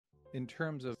In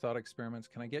terms of thought experiments,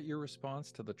 can I get your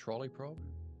response to the trolley probe?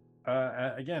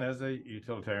 Again, as a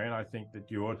utilitarian, I think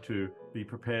that you ought to be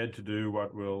prepared to do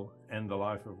what will end the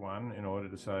life of one in order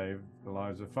to save the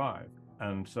lives of five.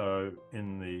 And so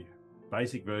in the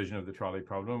basic version of the trolley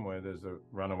problem, where there's a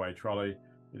runaway trolley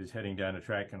that is heading down a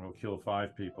track and will kill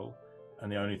five people,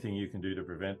 and the only thing you can do to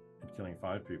prevent it killing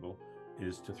five people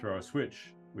is to throw a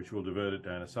switch, which will divert it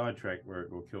down a side track where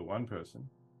it will kill one person.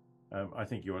 I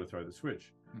think you ought to throw the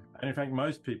switch. And in fact,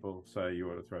 most people say you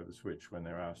ought to throw the switch when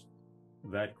they're asked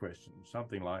that question.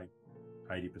 Something like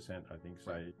 80%, I think,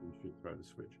 say you should throw the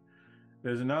switch.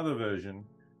 There's another version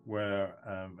where,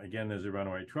 again, there's a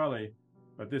runaway trolley,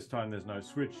 but this time there's no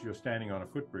switch. You're standing on a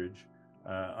footbridge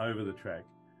over the track,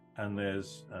 and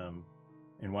there's,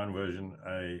 in one version,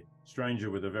 a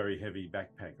stranger with a very heavy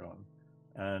backpack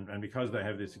on. And because they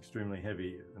have this extremely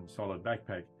heavy and solid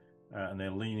backpack, and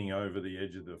they're leaning over the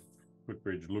edge of the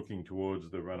footbridge looking towards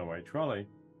the runaway trolley,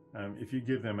 if you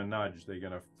give them a nudge, they're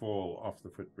going to fall off the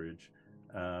footbridge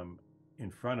in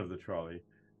front of the trolley,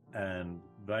 and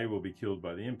they will be killed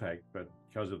by the impact. But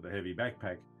because of the heavy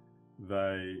backpack,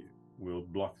 they will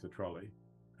block the trolley,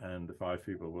 and the five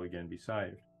people will again be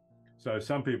saved. So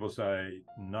some people say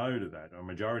no to that, or a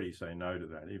majority say no to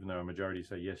that, even though a majority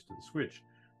say yes to the switch.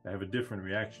 They have a different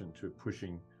reaction to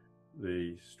pushing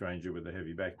the stranger with the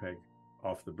heavy backpack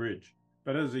off the bridge.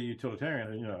 But as a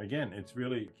utilitarian, again, it's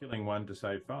really killing one to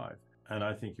save five. And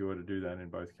I think you ought to do that in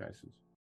both cases.